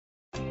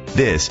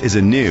This is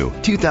a new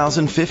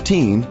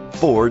 2015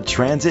 Ford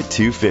Transit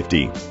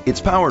 250. It's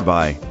powered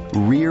by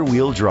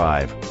rear-wheel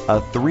drive,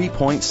 a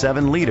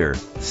 3.7-liter,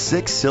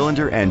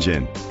 6-cylinder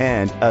engine,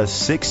 and a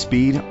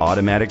 6-speed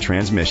automatic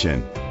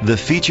transmission. The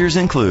features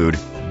include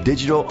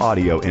digital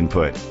audio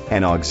input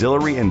and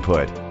auxiliary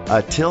input,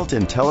 a tilt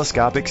and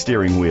telescopic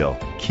steering wheel,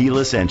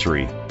 keyless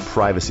entry,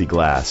 privacy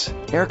glass,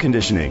 air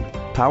conditioning,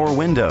 power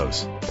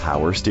windows,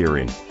 power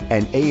steering,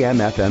 and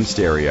AM/FM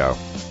stereo.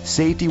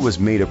 Safety was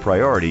made a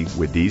priority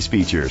with these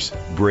features: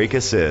 brake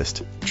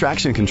assist,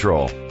 traction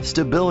control,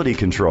 stability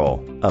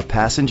control, a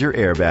passenger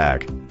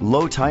airbag,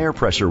 low tire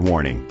pressure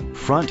warning,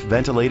 front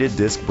ventilated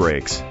disc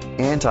brakes,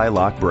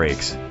 anti-lock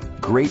brakes.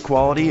 Great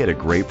quality at a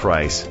great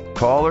price.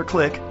 Call or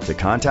click to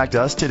contact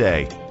us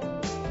today.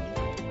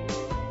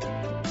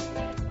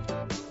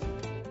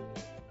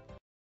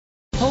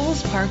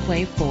 Cowles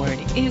Parkway Ford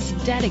is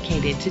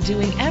dedicated to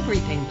doing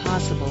everything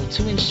possible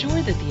to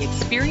ensure that the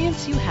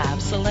experience you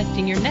have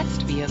selecting your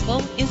next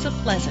vehicle is a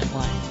pleasant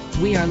one.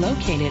 We are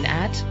located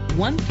at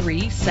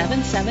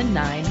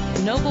 13779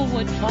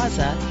 Noblewood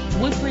Plaza,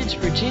 Woodbridge,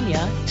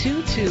 Virginia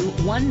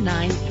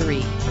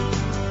 22193.